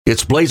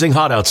It's blazing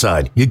hot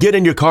outside. You get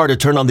in your car to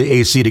turn on the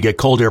AC to get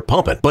cold air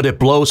pumping, but it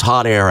blows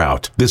hot air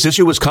out. This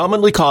issue is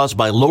commonly caused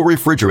by low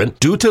refrigerant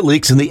due to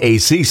leaks in the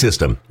AC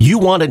system. You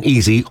want an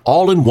easy,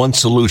 all-in-one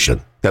solution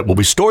that will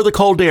restore the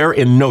cold air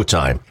in no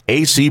time.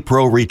 AC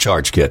Pro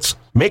Recharge Kits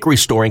make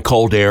restoring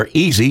cold air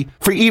easy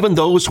for even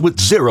those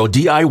with zero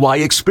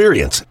DIY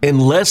experience in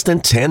less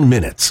than 10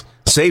 minutes.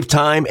 Save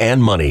time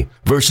and money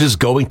versus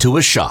going to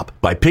a shop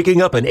by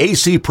picking up an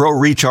AC Pro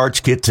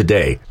Recharge Kit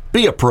today.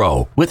 Be a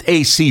pro with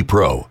AC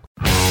Pro.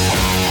 Swing,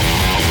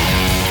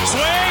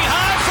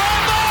 high fly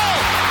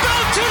ball,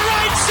 built to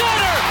right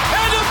center,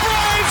 and the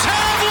Braves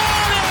have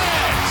won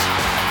it!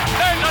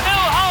 There's a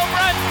new home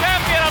run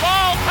champion of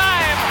all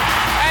time,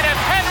 and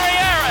it's Henry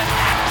Aaron.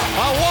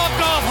 A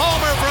walk-off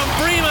homer from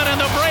Freeman,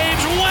 and the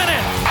Braves win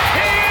it!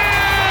 He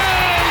is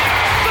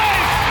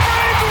safe!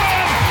 Braves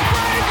win!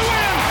 Braves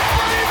win!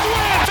 Braves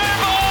win! Fair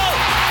ball!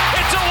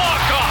 It's a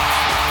walk-off!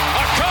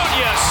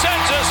 Acuna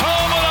sends us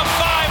home with a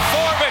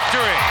 5-4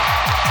 victory!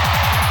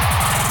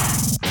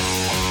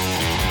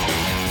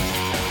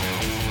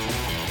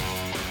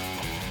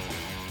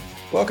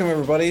 Welcome,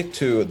 everybody,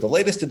 to the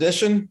latest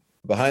edition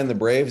Behind the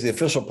Braves, the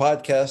official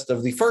podcast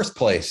of the first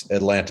place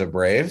Atlanta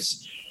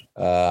Braves.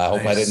 I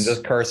hope I didn't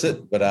just curse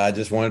it, but I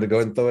just wanted to go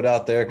ahead and throw it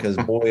out there because,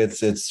 boy,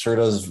 it sure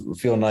does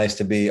feel nice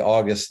to be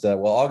August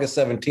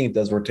 17th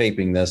as we're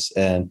taping this,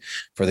 and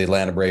for the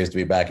Atlanta Braves to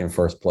be back in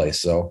first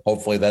place. So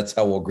hopefully that's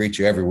how we'll greet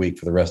you every week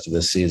for the rest of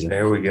this season.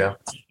 There we go.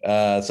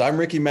 So I'm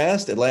Ricky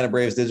Mast, Atlanta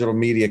Braves Digital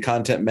Media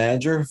Content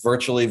Manager,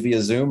 virtually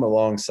via Zoom,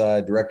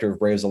 alongside Director of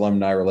Braves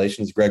Alumni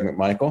Relations, Greg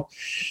McMichael.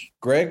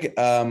 Greg,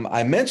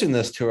 I mentioned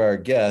this to our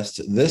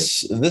guest.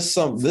 This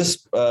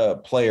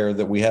player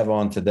that we have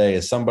on today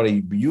is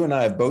somebody you and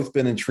I have both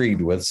been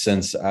intrigued with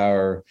since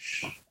our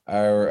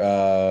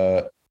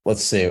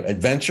let's say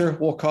adventure,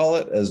 we'll call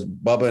it, as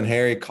Bubba and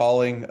Harry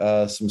calling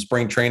some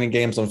spring training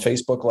games on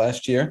Facebook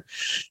last year.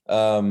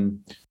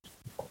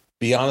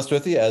 Be honest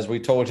with you, as we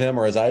told him,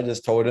 or as I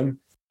just told him,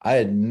 I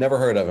had never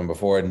heard of him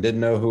before and didn't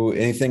know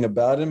anything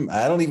about him.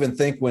 I don't even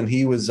think when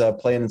he was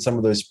playing in some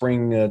of those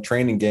spring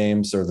training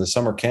games or the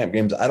summer camp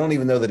games, I don't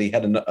even know that he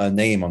had a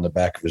name on the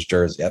back of his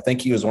jersey. I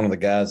think he was one of the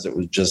guys that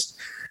was just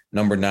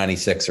number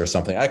 96 or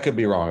something. I could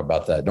be wrong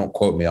about that. Don't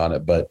quote me on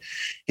it, but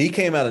he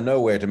came out of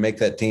nowhere to make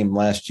that team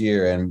last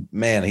year. And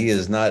man, he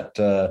is not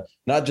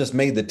just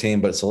made the team,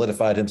 but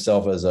solidified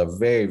himself as a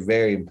very,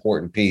 very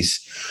important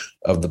piece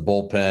of the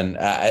bullpen.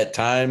 At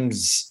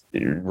times,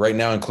 right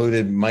now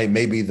included,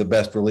 maybe the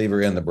best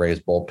reliever in the Braves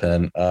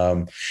bullpen.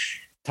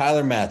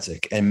 Tyler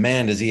Matzek, and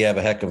man, does he have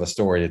a heck of a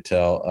story to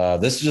tell.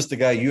 This is just a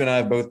guy you and I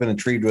have both been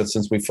intrigued with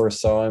since we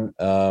first saw him.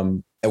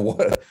 And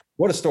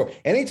what a story.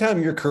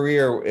 Anytime your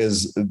career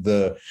is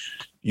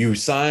you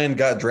signed,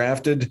 got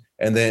drafted,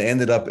 and then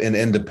ended up in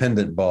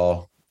independent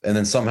ball, and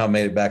then somehow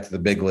made it back to the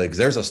big leagues,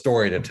 there's a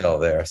story to tell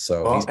there.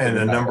 So, and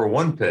the number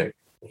one pick.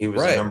 He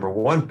was the number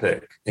one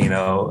pick,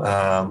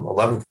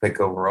 11th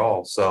pick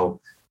overall. So,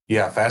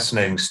 yeah,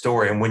 fascinating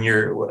story. And when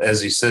you're,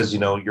 as he says,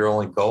 your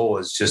only goal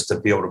is just to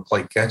be able to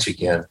play catch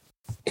again.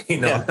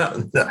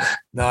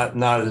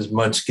 Not as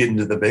much getting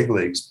to the big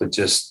leagues, but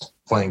just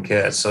playing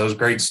catch. So it was a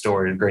great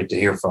story. Great to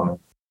hear from him.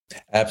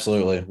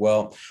 Absolutely.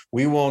 Well,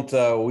 we won't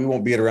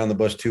beat around the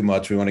bush too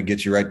much. We want to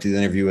get you right to the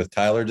interview with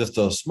Tyler. Just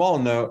a small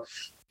note.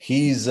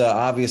 He's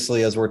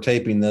obviously, as we're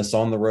taping this,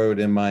 on the road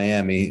in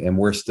Miami, and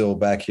we're still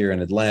back here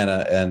in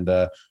Atlanta, and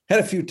had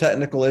a few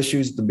technical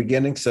issues at the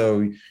beginning.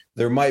 So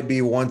there might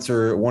be one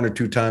or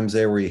two times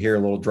there where you hear a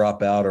little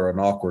dropout or an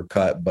awkward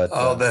cut. But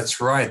that's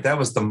right. That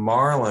was the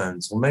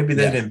Marlins. Well, maybe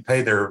they didn't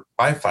pay their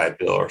Wi-Fi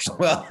bill or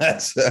something. Well,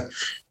 that's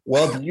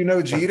well, do you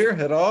know Jeter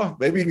at all?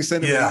 Maybe you can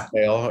send him an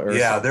email. Or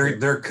something.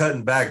 They're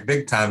cutting back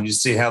big time. You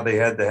see how they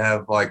had to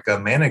have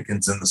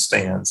mannequins in the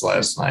stands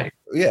last night.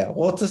 Yeah,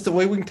 well, it's just the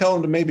way we can tell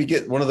them to maybe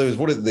get one of those.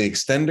 What is the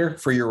extender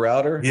for your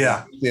router?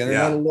 Yeah,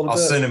 I'll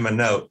send him a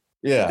note.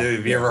 Yeah. Dude,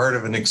 have you ever heard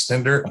of an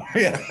extender?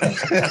 Yeah.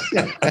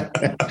 All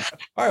right.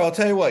 Well, I'll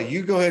tell you what.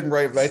 You go ahead and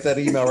write that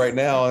email right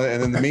now,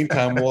 and in the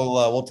meantime,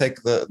 we'll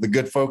take the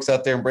good folks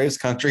out there in Braves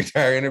country to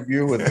our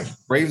interview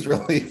with Braves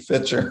relief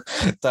pitcher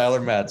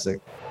Tyler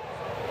Matzek.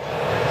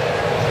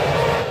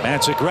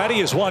 Matzek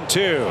ready is 1-2.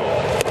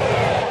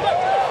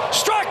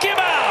 Struck him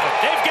out.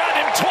 They've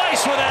gotten him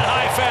twice with that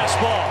high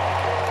fastball.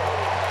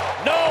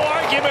 No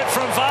argument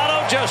from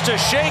Votto, just a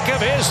shake of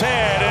his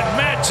head, and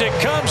Matzek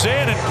comes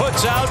in and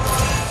puts out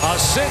a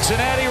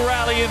Cincinnati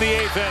rally in the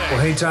 8th inning. Well,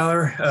 hey,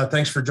 Tyler,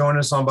 thanks for joining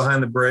us on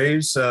Behind the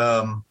Braves.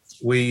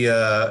 We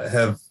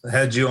have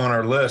had you on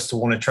our list to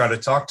want to try to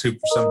talk to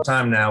for some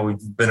time now. We've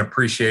been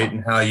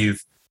appreciating how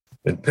you've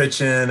been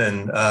pitching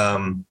and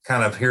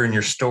kind of hearing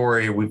your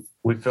story.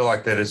 We feel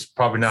like that it's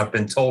probably not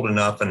been told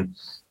enough, and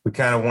we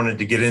kind of wanted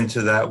to get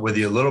into that with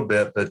you a little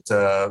bit,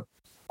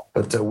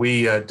 but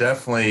we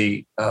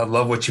definitely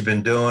love what you've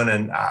been doing.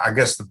 And I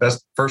guess the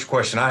first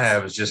question I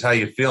have is just how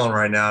you feeling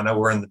right now. I know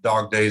we're in the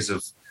dog days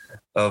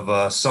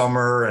of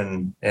summer,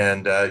 and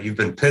you've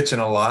been pitching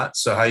a lot.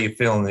 So how you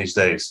feeling these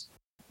days?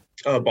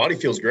 Body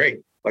feels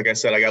great. like I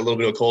said, I got a little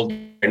bit of a cold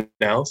right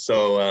now,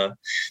 so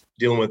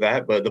dealing with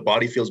that. But the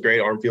body feels great,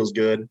 arm feels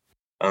good.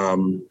 I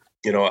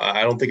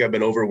don't think I've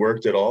been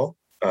overworked at all.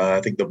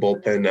 I think the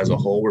bullpen as a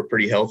whole, we're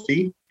pretty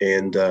healthy,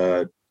 and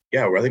I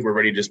think we're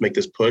ready to just make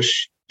this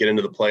push, get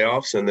into the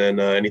playoffs, and then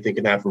anything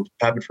can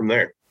happen from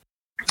there.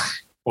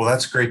 Well,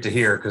 that's great to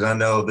hear, because I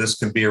know this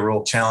can be a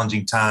real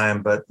challenging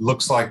time, but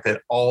looks like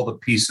that all the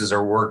pieces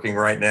are working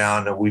right now,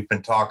 and we've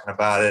been talking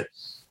about it.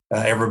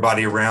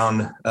 Everybody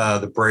around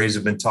the Braves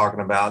have been talking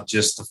about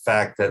just the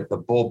fact that the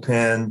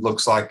bullpen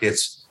looks like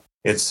it's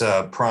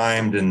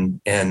primed, and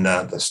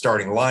the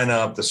starting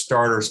lineup, the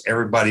starters,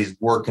 everybody's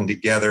working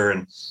together.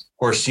 And of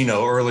course,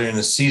 earlier in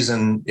the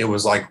season, it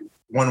was like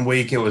 1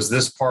 week it was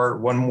this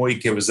part, 1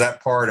 week it was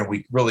that part, and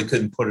we really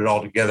couldn't put it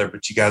all together.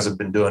 But you guys have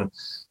been doing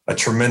a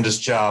tremendous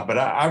job. But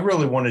I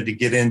really wanted to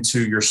get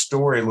into your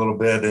story a little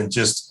bit, and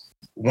just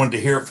wanted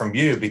to hear it from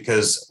you,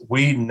 because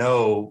we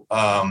know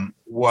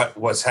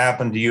what's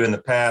happened to you in the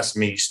past. I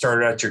mean, you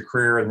started out your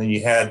career, and then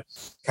you had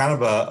kind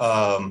of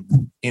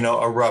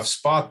a rough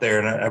spot there.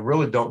 And I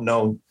really don't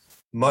know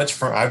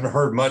much I haven't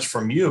heard much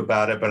from you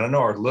about it, but I know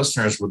our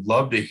listeners would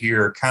love to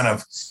hear kind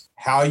of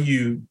how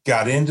you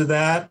got into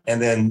that,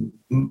 and then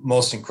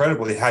most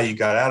incredibly, how you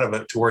got out of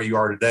it to where you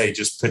are today,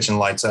 just pitching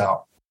lights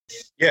out.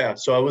 Yeah,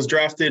 so I was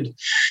drafted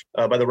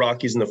by the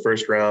Rockies in the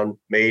first round,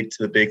 made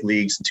to the big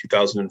leagues in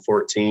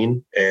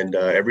 2014, and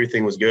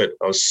everything was good.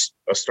 I was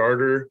a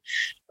starter,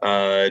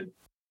 had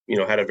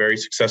a very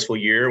successful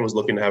year, and was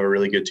looking to have a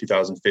really good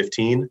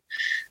 2015.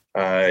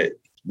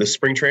 The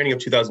spring training of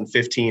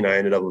 2015, I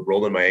ended up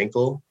rolling my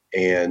ankle,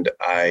 and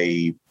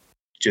I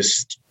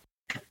just,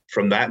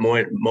 from that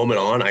moment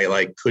on,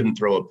 I couldn't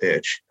throw a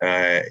pitch.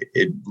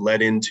 It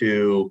led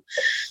into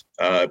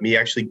me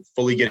actually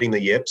fully getting the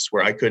yips,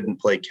 where I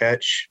couldn't play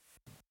catch,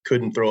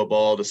 couldn't throw a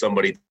ball to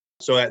somebody.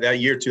 So that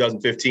year,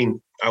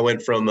 2015, I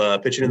went from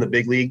pitching in the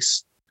big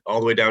leagues all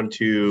the way down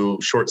to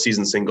short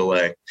season single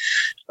A,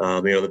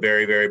 the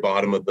very, very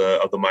bottom of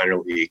the minor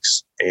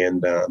leagues.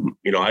 And,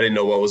 I didn't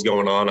know what was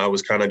going on. I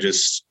was kind of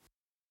just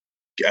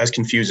as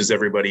confused as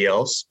everybody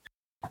else.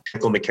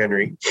 Michael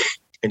McHenry.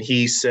 And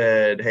he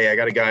said, "Hey, I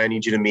got a guy I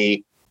need you to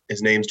meet.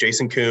 His name's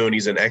Jason Kuhn.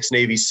 He's an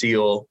ex-Navy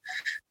SEAL.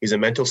 He's a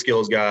mental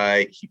skills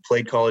guy. He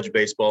played college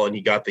baseball, and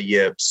he got the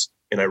yips.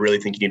 And I really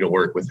think you need to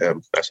work with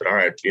him." I said, "All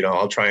right,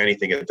 I'll try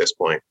anything at this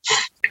point."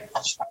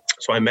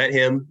 So I met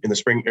him in the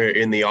spring,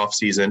 in the off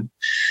season,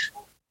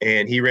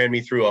 and he ran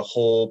me through a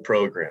whole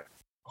program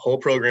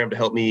to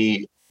help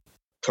me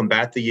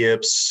combat the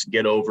yips,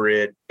 get over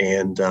it,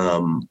 and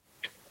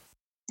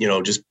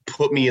just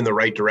put me in the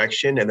right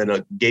direction, and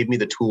then gave me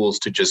the tools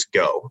to just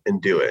go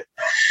and do it.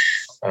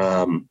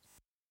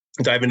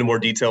 Dive into more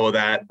detail of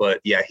that,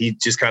 but yeah, he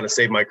just kind of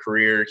saved my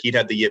career. He'd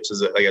had the yips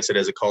as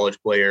a college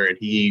player, and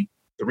the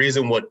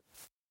reason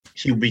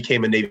he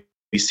became a Navy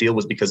SEAL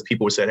was because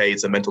people said, "Hey,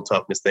 it's a mental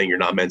toughness thing. You're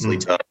not mentally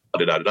tough."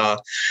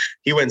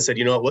 He went and said,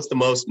 "What's the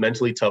most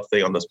mentally tough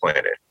thing on this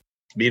planet?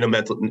 Being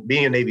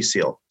a Navy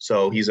SEAL."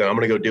 So he said, "I'm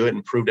going to go do it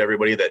and prove to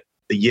everybody that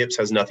the yips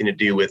has nothing to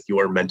do with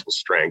your mental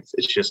strength.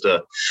 It's just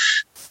an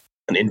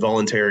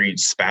involuntary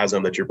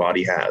spasm that your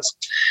body has."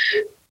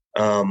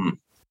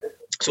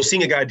 So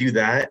seeing a guy do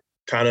that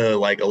kind of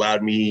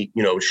allowed me,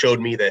 showed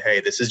me that,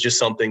 hey, this is just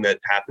something that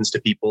happens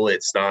to people.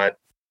 It's not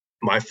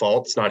my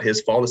fault. It's not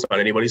his fault. It's not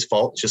anybody's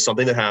fault. It's just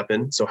something that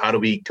happened. So how do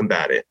we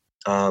combat it?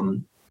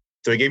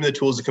 So he gave me the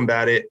tools to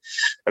combat it,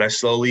 and I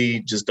slowly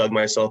just dug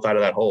myself out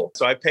of that hole.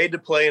 So I paid to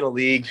play in a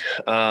league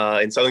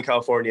in Southern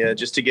California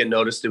just to get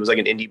noticed. It was like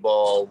an indie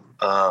ball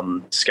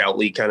scout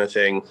league kind of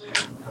thing.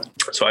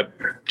 So I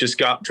just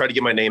tried to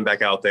get my name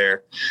back out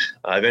there.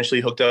 I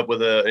eventually hooked up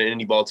with an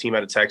indie ball team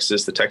out of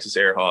Texas, the Texas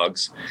Air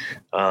Hogs.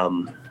 I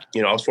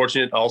was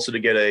fortunate also to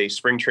get a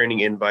spring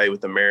training invite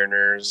with the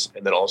Mariners,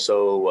 and then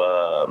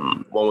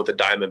also one with the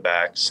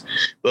Diamondbacks.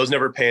 Those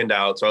never panned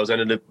out, so I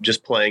ended up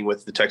just playing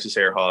with the Texas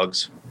Air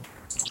Hogs.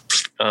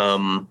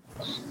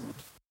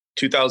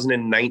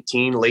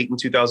 2019, late in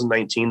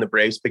 2019, the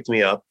Braves picked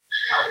me up.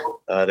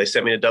 They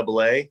sent me to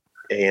AA,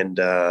 and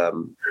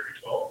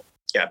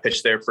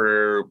pitched there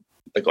for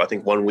I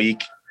think 1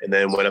 week, and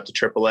then went up to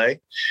AAA.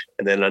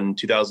 And then in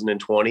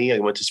 2020, I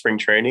went to spring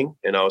training,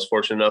 and I was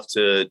fortunate enough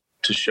to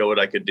show what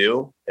I could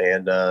do.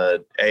 And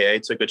AA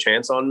took a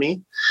chance on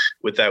me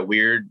with that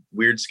weird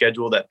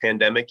schedule, that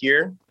pandemic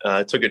year.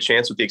 Took a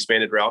chance with the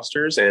expanded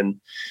rosters and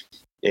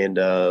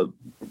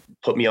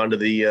put me onto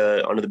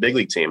the big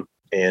league team.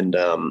 And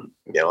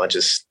I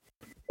just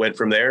went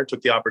from there,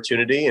 took the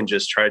opportunity, and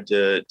just tried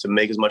to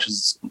make as much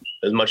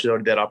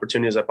of that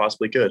opportunity as I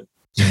possibly could.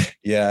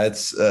 Yeah,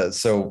 it's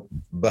so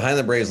Behind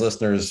the Braves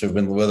listeners who've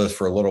been with us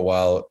for a little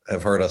while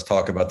have heard us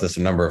talk about this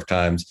a number of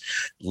times.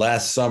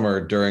 Last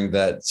summer, during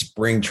that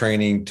spring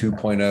training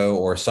 2.0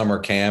 or summer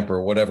camp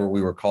or whatever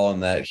we were calling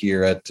that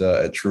here at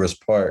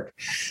Truist Park,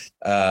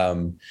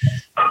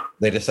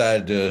 they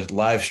decided to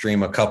live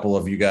stream a couple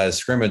of you guys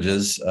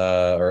scrimmages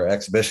or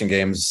exhibition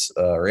games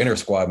or inter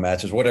squad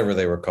matches, whatever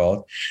they were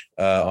called,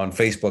 on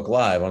Facebook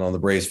Live on the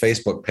Braves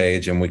Facebook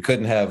page. And we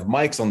couldn't have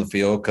mics on the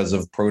field because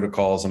of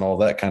protocols and all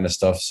that kind of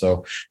stuff.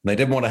 So they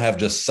didn't want to have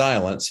just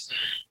silence.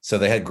 So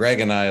they had Greg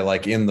and I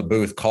like in the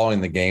booth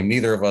calling the game.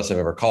 Neither of us have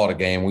ever called a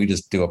game. We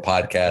just do a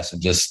podcast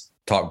and just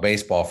talk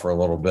baseball for a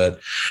little bit.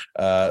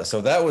 So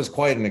that was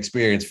quite an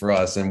experience for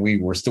us. And we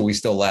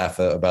still laugh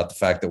about the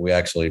fact that we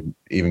actually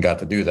even got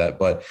to do that.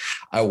 But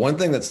one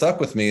thing that stuck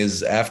with me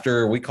is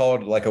after we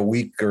called like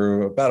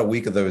about a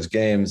week of those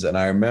games. And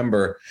I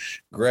remember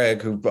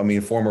Greg,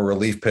 former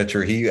relief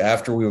pitcher,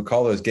 after we would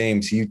call those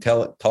games,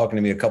 talking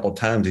to me a couple of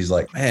times, he's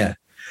like, man,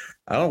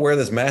 I don't know where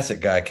this Masick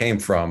guy came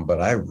from,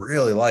 but I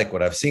really like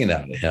what I've seen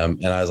out of him.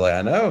 And I was like,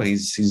 I know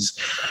he's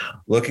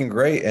looking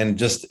great. And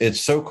just,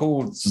 it's so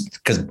cool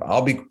because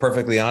I'll be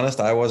perfectly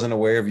honest. I wasn't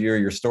aware of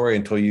your story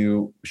until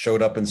you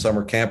showed up in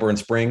summer camp or in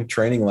spring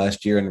training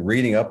last year, and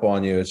reading up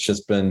on you.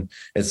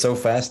 It's so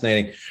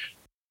fascinating.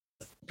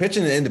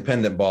 Pitching the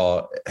independent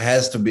ball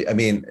has to be,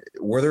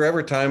 were there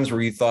ever times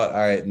where you thought, all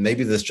right,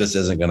 maybe this just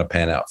isn't going to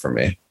pan out for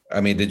me?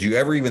 Did you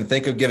ever even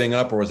think of giving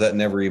up, or was that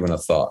never even a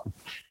thought?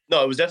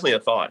 No, it was definitely a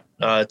thought.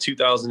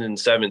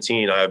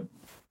 2017, I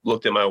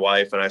looked at my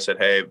wife and I said,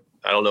 hey,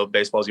 I don't know if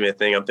baseball's gonna be a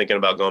thing. I'm thinking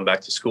about going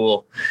back to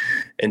school.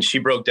 And she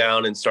broke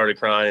down and started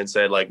crying and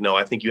said, like, no,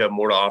 I think you have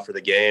more to offer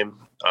the game.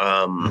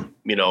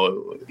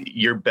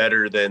 You're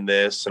better than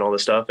this and all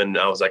this stuff. And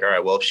I was like, all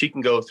right, well, if she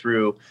can go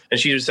through, and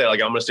she just said, like,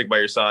 I'm going to stick by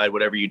your side,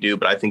 whatever you do,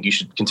 but I think you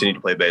should continue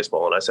to play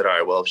baseball. And I said, all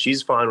right, well, if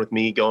she's fine with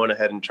me going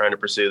ahead and trying to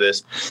pursue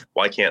this,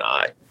 why can't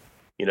I?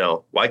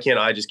 Why can't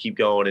I just keep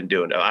going and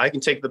doing it? I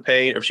can take the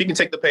pain, or if she can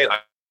take the pain.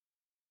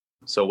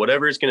 So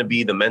whatever is going to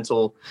be the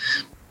mental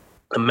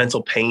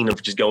pain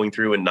of just going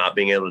through and not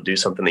being able to do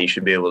something that you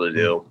should be able to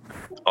do,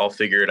 I'll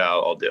figure it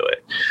out. I'll do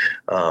it.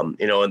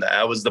 And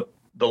that was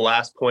the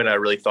last point I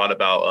really thought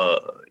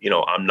about,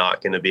 I'm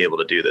not going to be able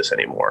to do this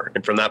anymore.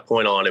 And from that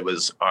point on, it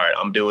was, all right,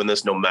 I'm doing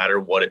this no matter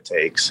what it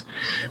takes.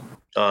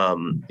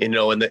 And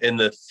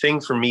the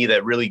thing for me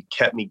that really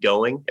kept me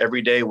going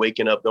every day,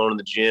 waking up, going to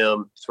the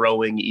gym,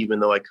 throwing, even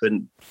though I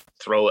couldn't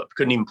throw it,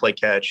 couldn't even play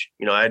catch.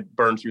 I had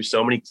burned through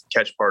so many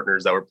catch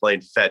partners that were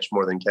playing fetch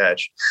more than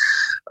catch.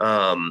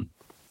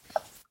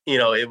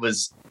 It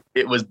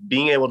was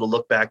being able to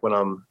look back when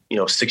I'm,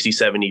 60,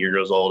 70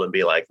 years old and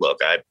be like,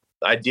 look,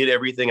 I did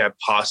everything I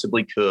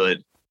possibly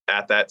could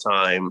at that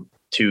time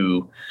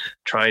to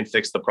try and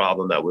fix the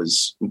problem that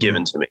was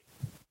given to me.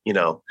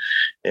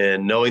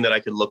 And knowing that I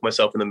could look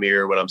myself in the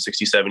mirror when I'm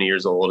 60, 70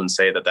 years old and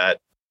say that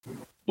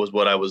was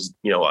what I was,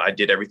 I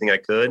did everything I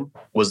could,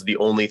 was the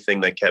only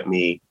thing that kept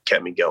me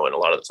going a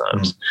lot of the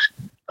times.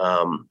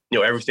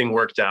 Everything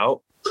worked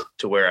out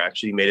to where I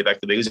actually made it back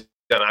to the big leagues.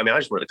 I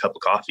just wanted a cup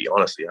of coffee,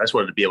 honestly. I just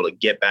wanted to be able to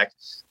get back.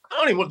 I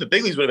don't even know if the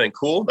big leagues would have been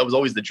cool. That was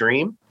always the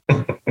dream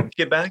to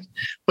get back.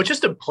 But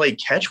just to play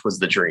catch was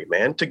the dream,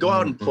 man. To go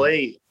out and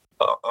play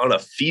on a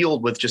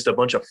field with just a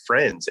bunch of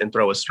friends and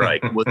throw a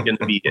strike was going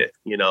to be it,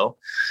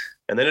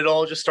 and then it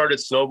all just started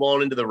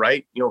snowballing into the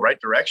right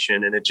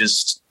direction. And it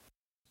just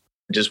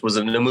was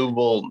an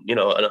immovable,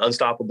 an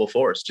unstoppable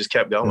force, just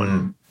kept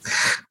going.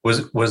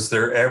 Was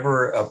there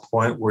ever a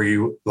point where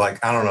you,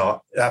 like, I don't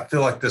know, I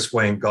feel like this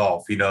way in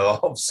golf, all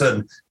of a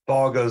sudden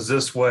ball goes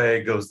this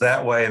way, goes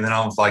that way. And then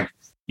I was like,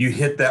 you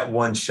hit that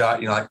one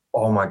shot, you're like,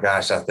 oh my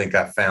gosh, I think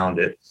I found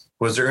it.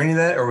 Was there any of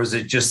that, or was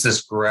it just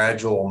this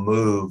gradual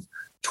move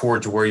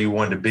towards where you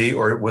wanted to be,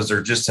 or was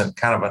there just some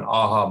kind of an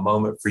aha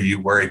moment for you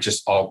where it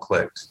just all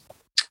clicked?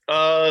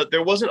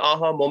 There was an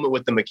aha moment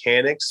with the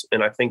mechanics,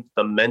 and I think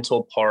the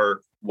mental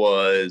part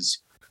was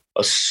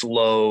a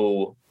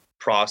slow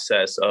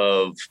process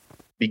of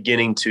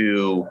beginning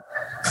to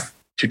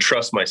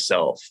trust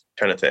myself,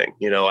 kind of thing.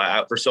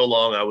 For so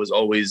long I was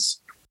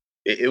always,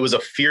 it was a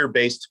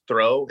fear-based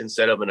throw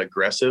instead of an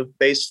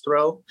aggressive-based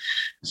throw.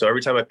 So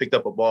every time I picked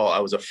up a ball, I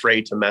was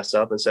afraid to mess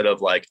up instead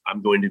of like,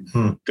 I'm going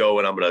to go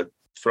and I'm going to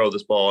throw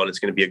this ball and it's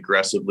going to be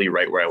aggressively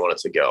right where I want it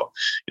to go.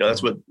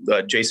 That's what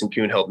Jason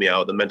Kuhn helped me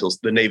out.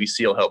 The Navy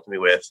SEAL helped me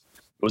with,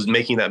 was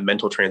making that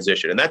mental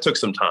transition. And that took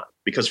some time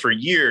because for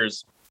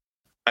years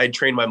I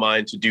trained my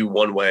mind to do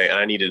one way and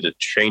I needed to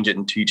change it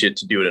and teach it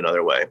to do it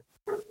another way.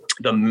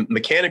 The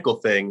mechanical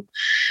thing,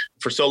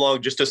 for so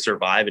long, just to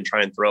survive and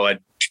try and throw, I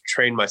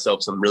trained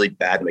myself some really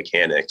bad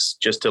mechanics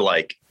just to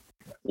like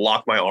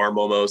lock my arm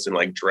almost and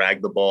like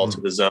drag the ball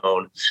to the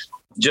zone,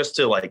 just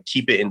to like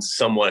keep it in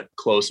somewhat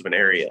close of an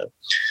area.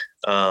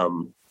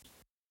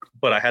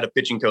 But I had a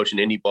pitching coach in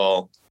indie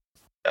ball,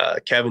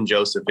 Kevin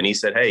Joseph, and he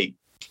said, hey,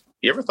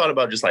 you ever thought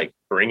about just like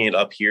bringing it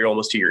up here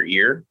almost to your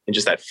ear and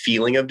just that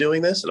feeling of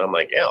doing this? And I'm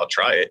like, yeah, I'll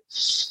try it.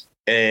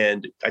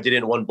 And I did it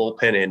in one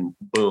bullpen and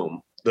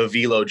boom, the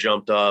velo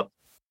jumped up,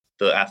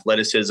 the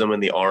athleticism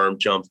and the arm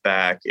jumped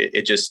back.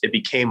 It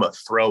became a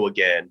throw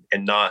again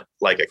and not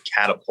like a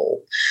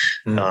catapult.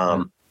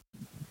 And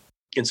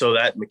so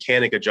that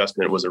mechanic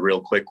adjustment was a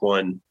real quick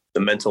one. The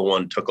mental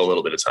one took a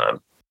little bit of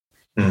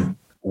time.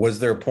 Was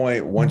there a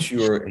point once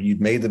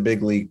you'd made the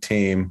big league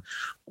team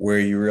where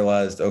you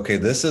realized, okay,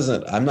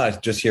 I'm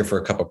not just here for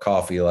a cup of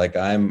coffee. Like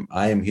I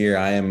am here.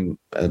 I am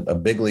a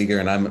big leaguer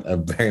and I'm a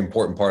very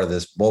important part of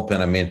this bullpen.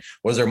 I mean,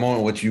 was there a moment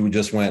in which you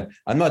just went,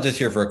 I'm not just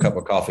here for a cup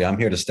of coffee. I'm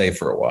here to stay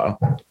for a while?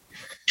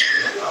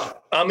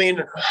 I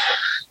mean,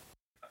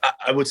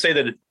 I would say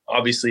that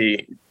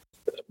obviously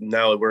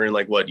now we're in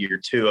year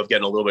 2 of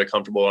getting a little bit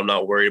comfortable. I'm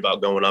not worried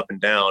about going up and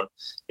down.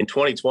 In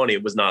 2020,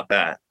 it was not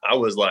that. I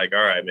was like,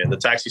 all right, man, the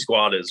taxi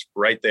squad is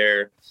right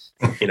there.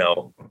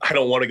 I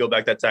don't want to go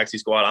back to that taxi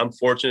squad. I'm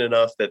fortunate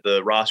enough that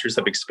the rosters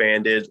have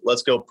expanded.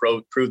 Let's go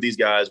prove these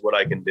guys what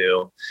I can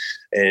do.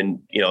 And,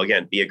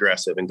 again, be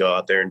aggressive and go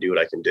out there and do what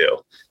I can do.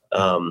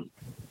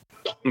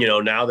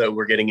 Now that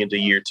we're getting into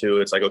year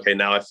 2, it's like, okay,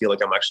 now I feel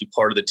like I'm actually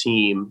part of the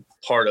team,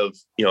 part of,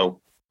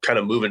 kind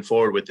of moving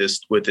forward with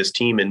this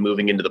team and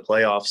moving into the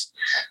playoffs.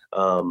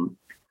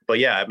 But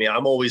yeah, I mean,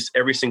 I'm always,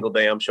 every single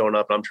day I'm showing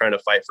up and I'm trying to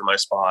fight for my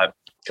spot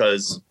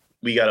because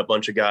we got a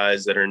bunch of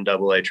guys that are in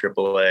AA,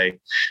 AAA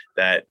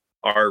that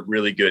are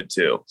really good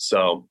too.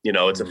 So,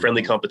 it's a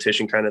friendly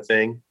competition kind of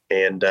thing.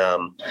 And I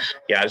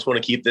just want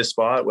to keep this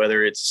spot,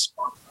 whether it's,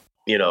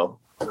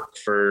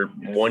 for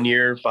 1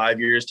 year, 5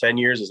 years, 10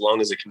 years, as long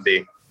as it can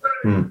be.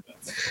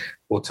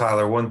 Well,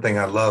 Tyler, one thing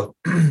I love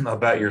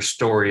about your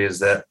story is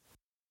that,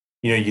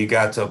 you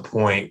got to a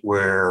point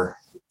where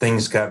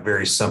things got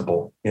very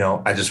simple.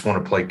 I just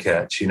want to play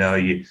catch.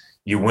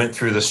 You went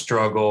through the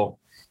struggle,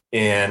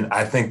 and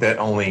I think that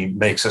only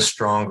makes us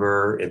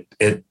stronger.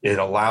 It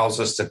allows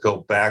us to go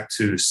back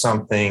to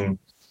something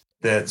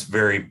that's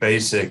very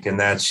basic, and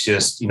that's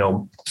just,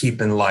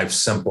 keeping life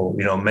simple,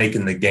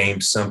 making the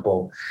game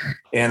simple.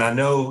 And I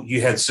know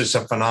you had such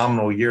a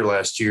phenomenal year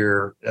last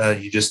year.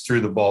 You just threw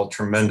the ball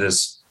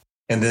tremendous.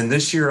 And then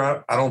this year,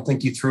 I don't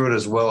think you threw it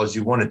as well as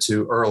you wanted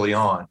to early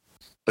on.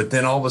 But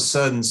then all of a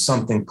sudden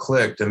something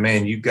clicked, and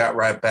man, you got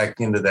right back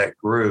into that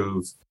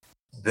groove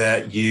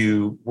that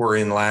you were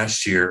in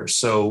last year.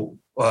 So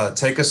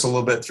take us a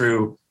little bit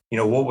through,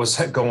 what was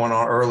going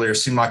on earlier. It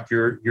seemed like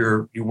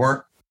you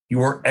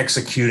weren't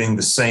executing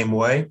the same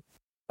way.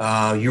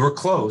 You were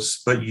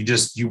close, but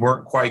you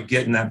weren't quite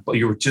getting that, but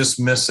you were just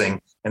missing.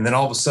 And then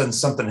all of a sudden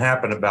something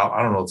happened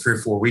about, 3 or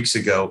 4 weeks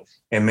ago,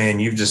 and man,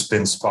 you've just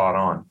been spot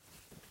on.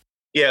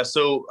 Yeah.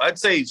 So I'd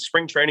say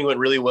spring training went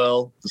really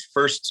well. The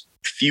first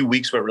few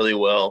weeks went really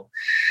well.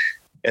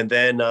 And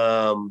then,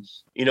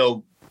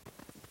 the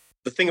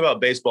thing about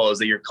baseball is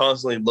that you're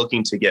constantly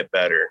looking to get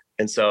better.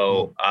 And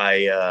so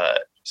I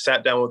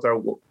sat down with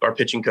our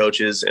pitching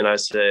coaches and I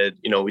said,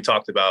 we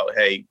talked about,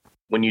 hey,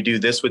 when you do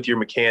this with your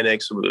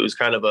mechanics, it was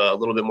kind of a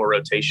little bit more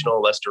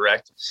rotational, less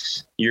direct.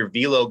 Your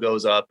velo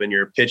goes up and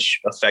your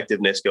pitch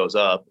effectiveness goes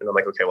up. And I'm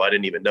like, okay, well, I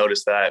didn't even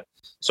notice that.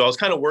 So I was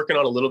kind of working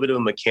on a little bit of a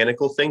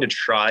mechanical thing to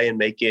try and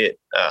make it,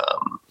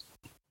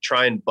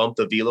 try and bump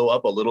the velo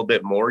up a little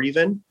bit more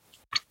even.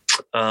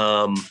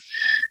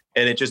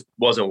 And it just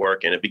wasn't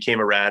working. It became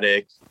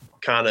erratic,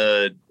 kind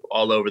of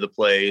all over the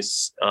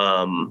place.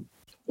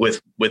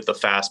 With the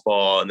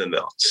fastball, and then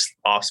the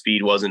off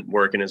speed wasn't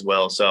working as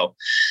well. So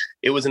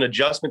it was an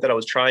adjustment that I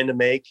was trying to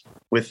make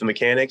with the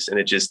mechanics, and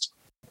it just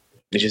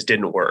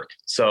didn't work.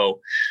 So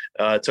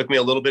it took me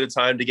a little bit of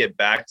time to get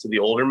back to the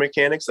older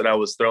mechanics that I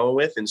was throwing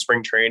with in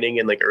spring training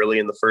and early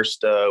in the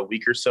first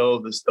week or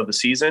so of the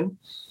season.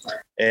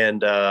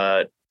 And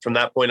from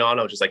that point on,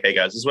 I was just like, hey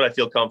guys, this is what I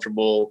feel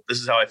comfortable.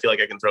 This is how I feel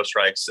like I can throw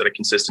strikes at a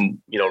consistent,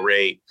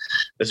 rate.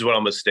 This is what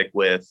I'm going to stick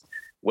with.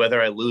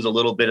 Whether I lose a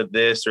little bit of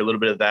this or a little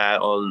bit of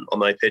that on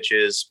my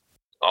pitches,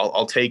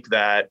 I'll take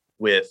that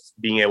with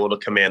being able to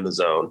command the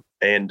zone.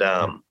 And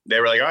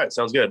they were like, all right,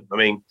 sounds good. I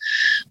mean,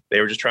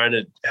 they were just trying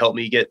to help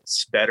me get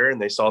better.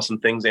 And they saw some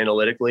things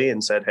analytically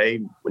and said,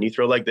 hey, when you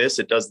throw like this,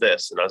 it does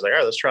this. And I was like, all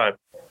right, let's try.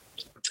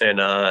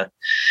 And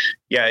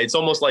it's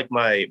almost like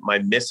my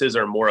misses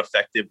are more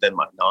effective than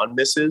my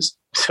non-misses.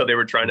 So they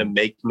were trying to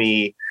make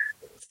me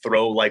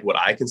throw like what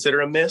I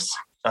consider a miss.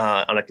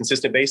 On a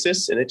consistent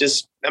basis. And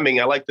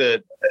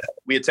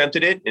we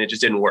attempted it and it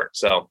just didn't work.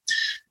 So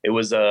it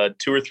was 2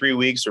 or 3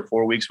 weeks or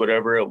 4 weeks,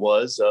 whatever it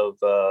was, of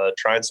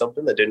trying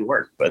something that didn't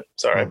work, but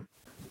it's all right.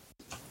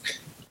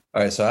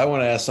 All right. So I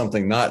want to ask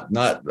something not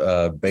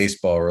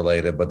baseball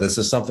related, but this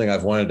is something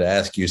I've wanted to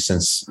ask you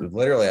since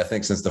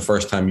the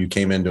first time you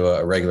came into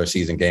a regular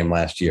season game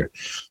last year.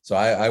 So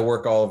I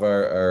work all of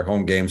our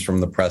home games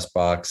from the press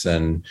box,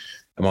 and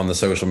I'm on the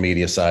social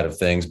media side of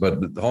things,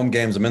 but the home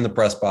games, I'm in the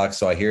press box.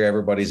 So I hear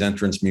everybody's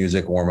entrance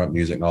music, warm-up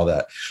music, and all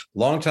that.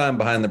 Long time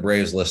Behind the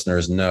Braves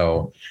listeners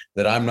know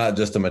that I'm not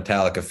just a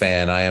Metallica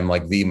fan. I am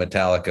like the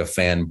Metallica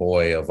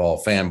fanboy of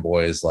all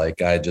fanboys.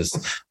 Like, I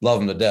just love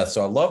them to death.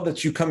 So I love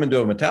that you come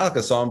into a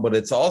Metallica song, but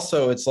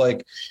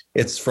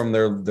it's from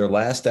their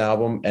last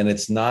album, and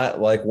it's not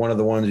like one of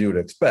the ones you would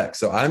expect.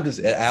 So I'm just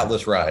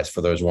Atlas Rise,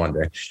 for those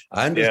wondering.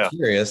 I'm just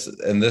curious,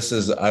 and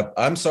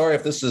I'm sorry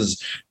if this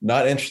is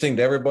not interesting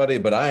to everybody,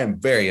 but I am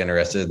very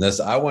interested in this.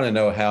 I want to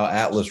know how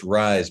Atlas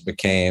Rise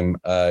became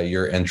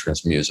your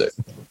entrance music.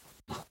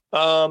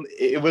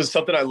 It was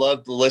something I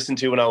loved to listen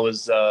to when I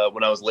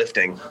was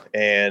lifting,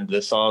 and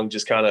the song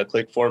just kind of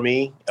clicked for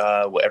me.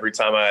 Every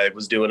time I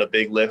was doing a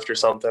big lift or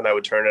something, I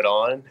would turn it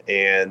on,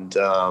 and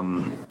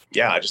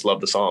I just love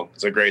the song.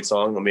 It's a great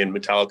song. I mean,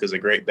 Metallica is a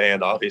great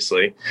band,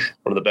 obviously,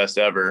 one of the best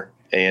ever.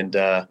 And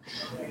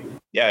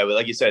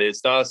like you said,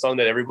 it's not a song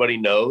that everybody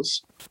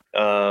knows.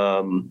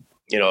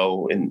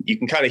 And you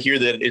can kind of hear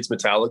that it's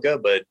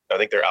Metallica, but I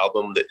think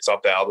it's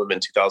off the album in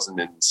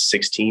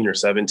 2016 or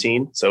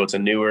 17. So it's a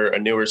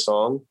newer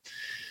song.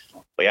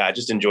 But yeah, I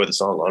just enjoy the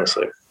song,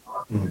 honestly.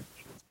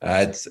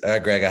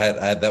 Greg,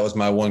 that was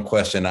my one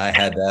question I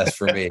had to ask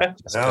for me.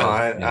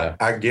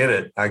 I get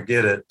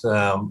it.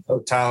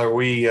 Tyler,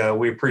 we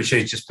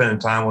appreciate you spending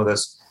time with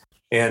us,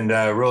 and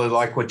really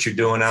like what you're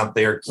doing out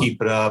there.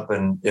 Keep it up.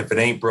 And if it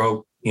ain't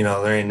broke,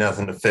 there ain't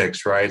nothing to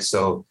fix. Right.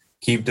 So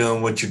keep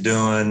doing what you're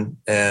doing.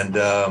 And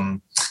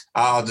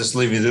I'll just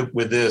leave you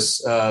with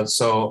this.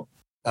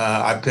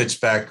 I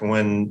pitched back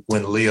when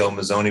Leo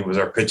Mazzoni was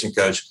our pitching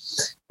coach,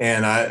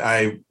 and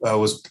I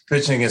was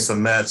pitching against the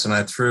Mets, and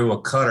I threw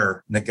a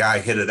cutter and the guy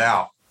hit it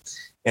out.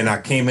 And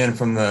I came in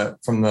from the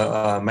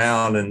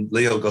mound, and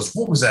Leo goes,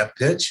 "What was that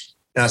pitch?"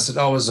 And I said,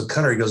 "Oh, it was a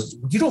cutter." He goes,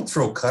 "You don't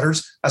throw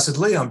cutters." I said,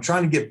 "Leo, I'm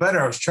trying to get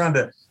better. I was trying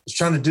to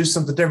do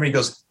something different." He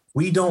goes,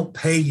 "We don't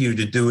pay you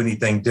to do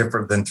anything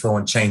different than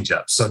throwing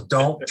changeups. So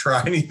don't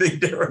try anything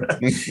different."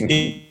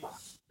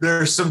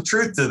 There's some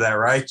truth to that,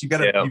 right? You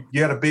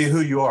gotta be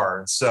who you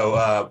are.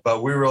 So,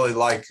 but we really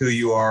like who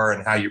you are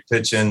and how you're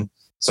pitching.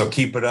 So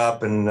keep it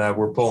up, and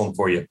we're pulling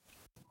for you.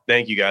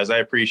 Thank you, guys. I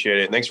appreciate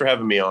it. Thanks for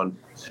having me on.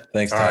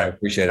 Thanks, Ty. Right.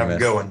 Appreciate it, man. Have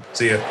a good one.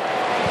 See you.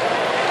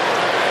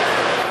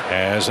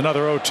 As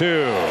another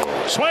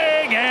 0-2.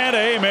 Swing and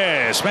a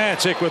miss.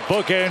 Matzek with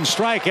bookend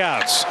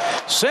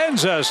strikeouts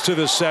sends us to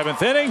the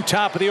 7th inning.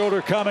 Top of the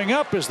order coming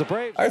up is the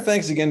Braves. Our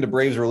thanks again to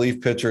Braves relief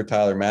pitcher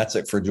Tyler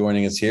Matzek for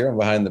joining us here on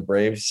Behind the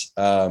Braves.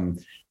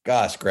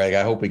 Gosh, Greg,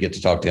 I hope we get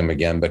to talk to him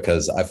again,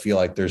 because I feel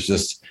like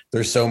there's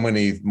so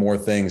many more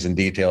things and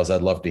details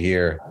I'd love to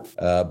hear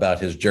about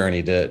his journey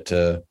that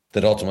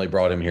ultimately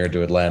brought him here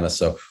to Atlanta.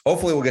 So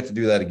hopefully we'll get to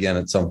do that again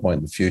at some point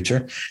in the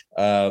future.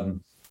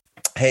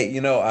 Hey,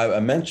 I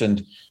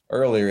mentioned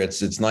earlier,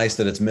 it's nice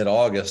that it's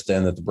mid-August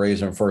and that the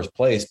Braves are in first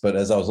place. But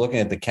as I was looking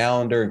at the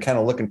calendar and kind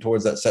of looking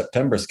towards that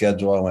September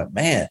schedule, I went,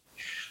 man,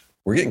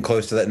 we're getting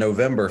close to that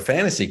November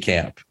fantasy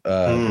camp,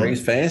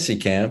 Braves fantasy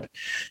camp.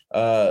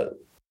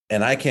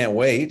 And I can't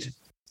wait.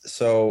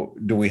 So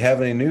do we have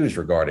any news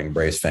regarding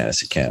Braves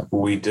fantasy camp?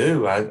 We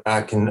do.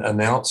 I can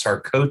announce our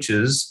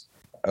coaches.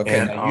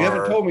 Okay. Now, you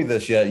haven't told me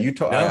this yet.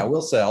 I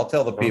will say, I'll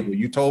tell the people.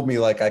 You told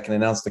me I can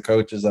announce the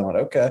coaches. I went,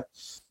 okay.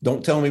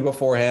 Don't tell me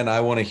beforehand. I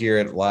want to hear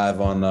it live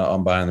on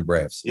Behind the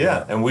Braves.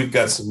 Yeah, and we've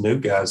got some new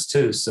guys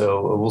too.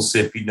 So we'll see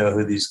if you know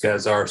who these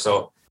guys are.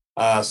 So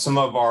some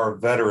of our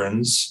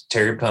veterans,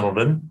 Terry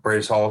Pendleton,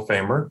 Braves Hall of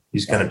Famer,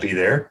 he's going to be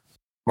there.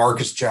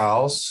 Marcus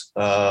Giles,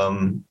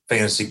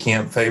 fantasy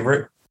camp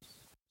favorite.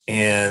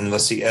 And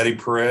let's see, Eddie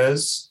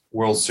Perez,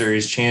 World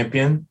Series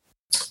champion.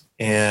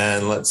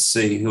 And let's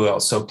see who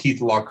else. So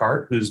Keith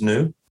Lockhart, who's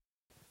new.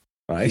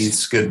 Nice.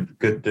 He's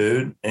good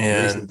dude.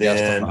 And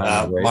then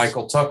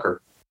Michael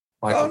Tucker.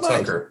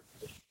 Tucker.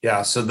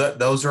 Yeah. So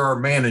those are our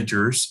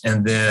managers.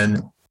 And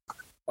then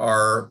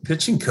our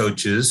pitching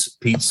coaches,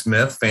 Pete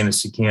Smith,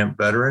 fantasy camp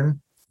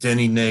veteran,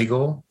 Denny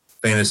Nagel,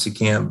 fantasy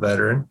camp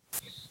veteran,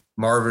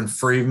 Marvin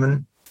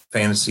Friedman,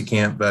 fantasy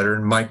camp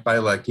veteran, Mike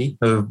Bielecki.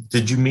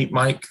 Did you meet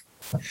Mike?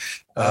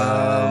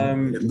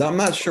 I'm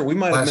not sure. We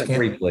might have met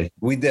briefly.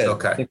 We did.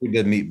 Okay. I think we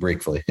did meet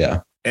briefly.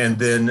 Yeah. And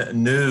then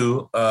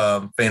new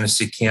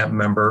fantasy camp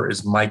member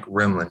is Mike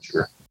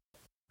Remlinger.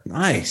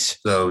 Nice.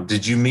 So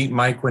did you meet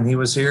Mike when he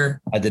was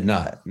here? I did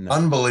not. No.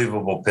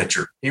 Unbelievable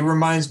pitcher. He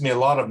reminds me a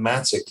lot of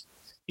Matzek,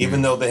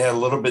 even though they had a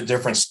little bit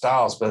different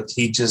styles, but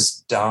he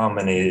just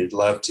dominated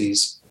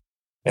lefties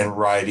and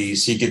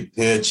righties. He could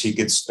pitch, he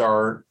could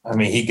start. I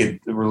mean, he could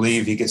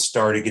relieve, he could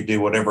start, he could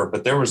do whatever.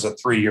 But there was a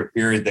 4-year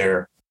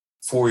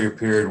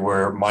period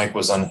where Mike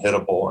was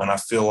unhittable. And I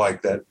feel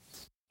like that,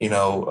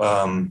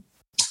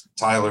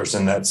 Tyler's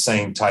in that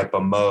same type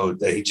of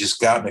mode, that he just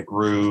got in a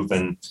groove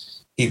and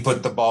he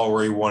put the ball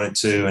where he wanted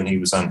to, and he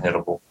was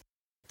unhittable.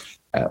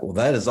 Well,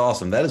 that is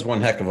awesome. That is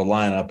one heck of a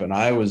lineup. And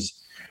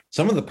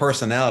some of the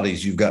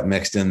personalities you've got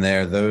mixed in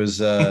there,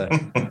 those,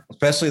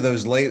 especially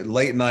those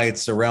late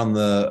nights around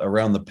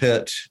the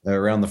pit,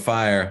 around the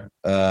fire.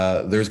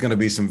 There's going to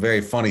be some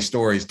very funny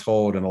stories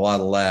told and a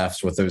lot of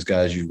laughs with those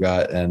guys you've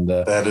got. And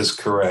that is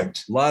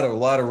correct. A lot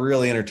of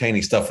really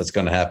entertaining stuff that's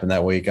going to happen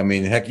that week. I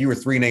mean, heck, you were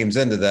 3 names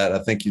into that. I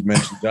think you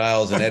mentioned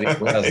Giles and Eddie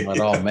Perez. Like,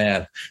 oh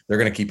man, they're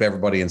going to keep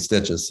everybody in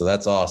stitches. So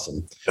that's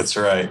awesome. That's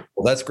right.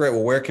 Well, that's great.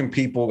 Well, where can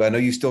people? I know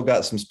you still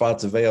got some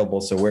spots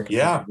available. So where can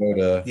people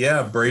go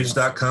to?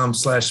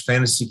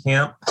 Braves.com/fantasy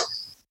camp.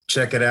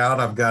 Check it out.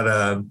 I've got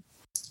a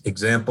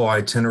example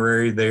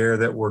itinerary there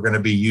that we're going to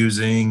be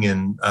using,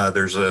 and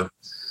there's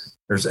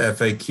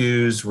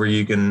FAQs where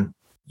you can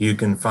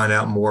find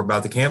out more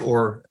about the camp,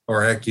 or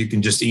heck, you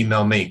can just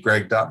email me,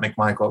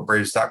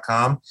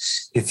 greg.mcmichael@braves.com.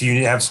 If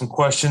you have some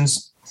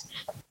questions,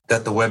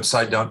 that the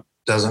website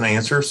doesn't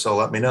answer. So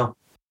let me know.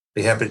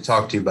 Be happy to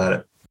talk to you about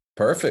it.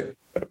 Perfect.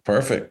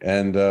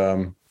 And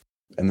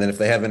then if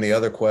they have any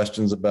other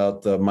questions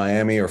about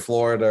Miami or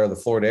Florida or the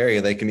Florida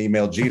area, they can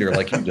email Jeter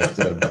like you just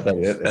did.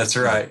 That's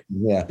right.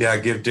 Yeah.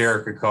 Give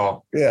Derek a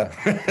call. Yeah.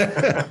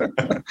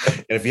 And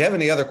if you have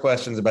any other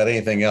questions about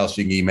anything else,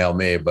 you can email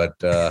me. But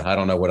I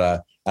don't know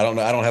I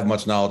don't have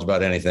much knowledge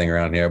about anything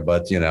around here.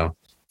 But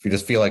if you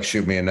just feel like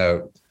shoot me a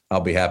note, I'll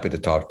be happy to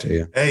talk to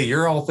you. Hey,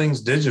 you're all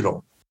things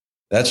digital.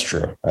 That's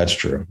true.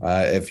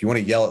 If you want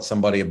to yell at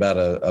somebody about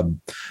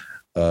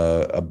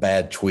a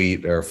bad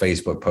tweet or a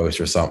Facebook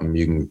post or something,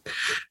 you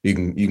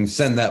can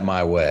send that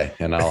my way,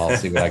 and I'll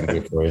see what I can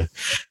do for you.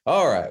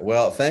 All right.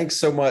 Well, thanks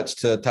so much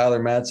to Tyler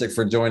Matzek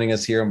for joining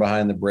us here on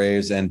Behind the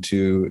Braves, and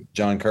to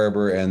John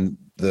Kerber and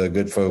the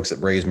good folks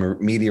at Braves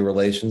Media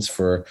Relations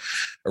for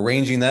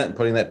arranging that and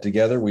putting that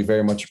together. We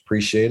very much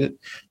appreciate it.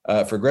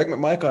 For Greg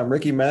McMichael, I'm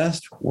Ricky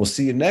Mast. We'll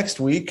see you next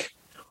week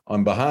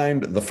on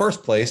Behind the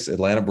First Place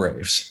Atlanta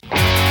Braves.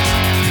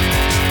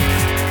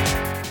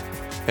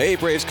 Hey,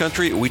 Braves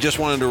Country. We just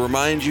wanted to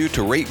remind you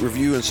to rate,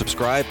 review, and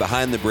subscribe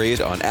Behind the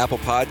Braves on Apple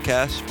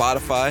Podcasts,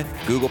 Spotify,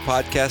 Google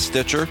Podcasts,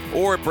 Stitcher,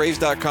 or at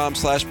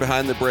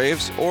Braves.com/Behind the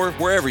Braves, or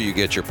wherever you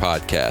get your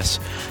podcasts.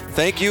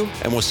 Thank you,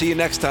 and we'll see you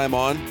next time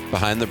on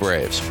Behind the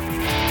Braves.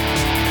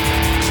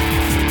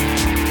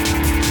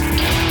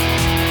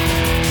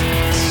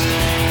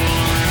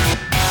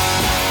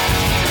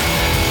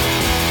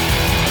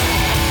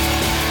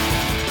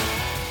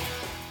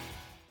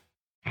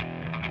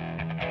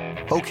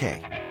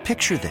 Okay,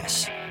 picture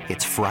this.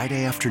 It's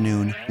Friday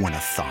afternoon when a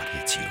thought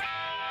hits you.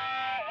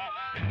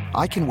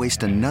 I can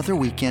waste another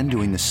weekend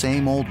doing the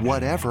same old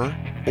whatever,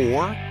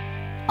 or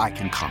I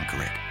can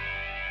conquer it.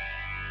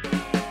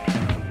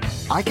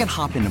 I can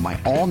hop into my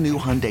all-new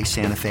Hyundai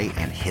Santa Fe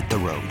and hit the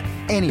road.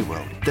 Any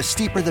road. The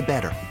steeper, the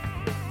better.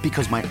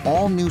 Because my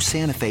all-new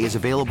Santa Fe is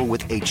available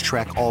with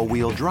H-Track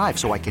all-wheel drive,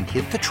 so I can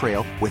hit the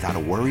trail without a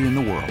worry in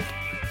the world.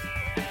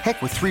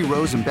 Heck, with 3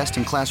 rows and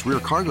best-in-class rear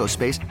cargo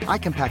space, I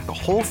can pack the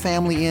whole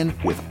family in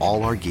with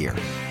all our gear.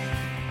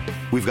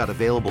 We've got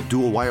available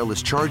dual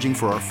wireless charging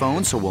for our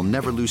phones, so we'll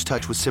never lose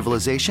touch with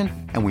civilization,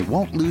 and we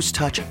won't lose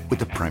touch with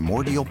the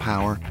primordial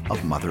power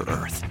of Mother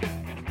Earth.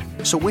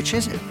 So which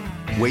is it?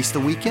 Waste the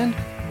weekend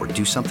or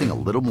do something a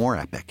little more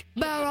epic?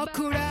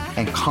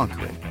 And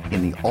conquer it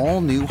in the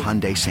all-new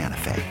Hyundai Santa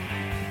Fe.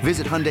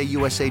 Visit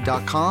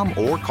HyundaiUSA.com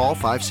or call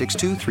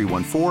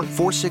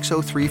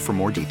 562-314-4603 for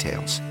more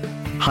details.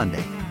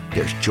 Hyundai,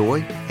 there's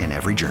joy in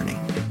every journey.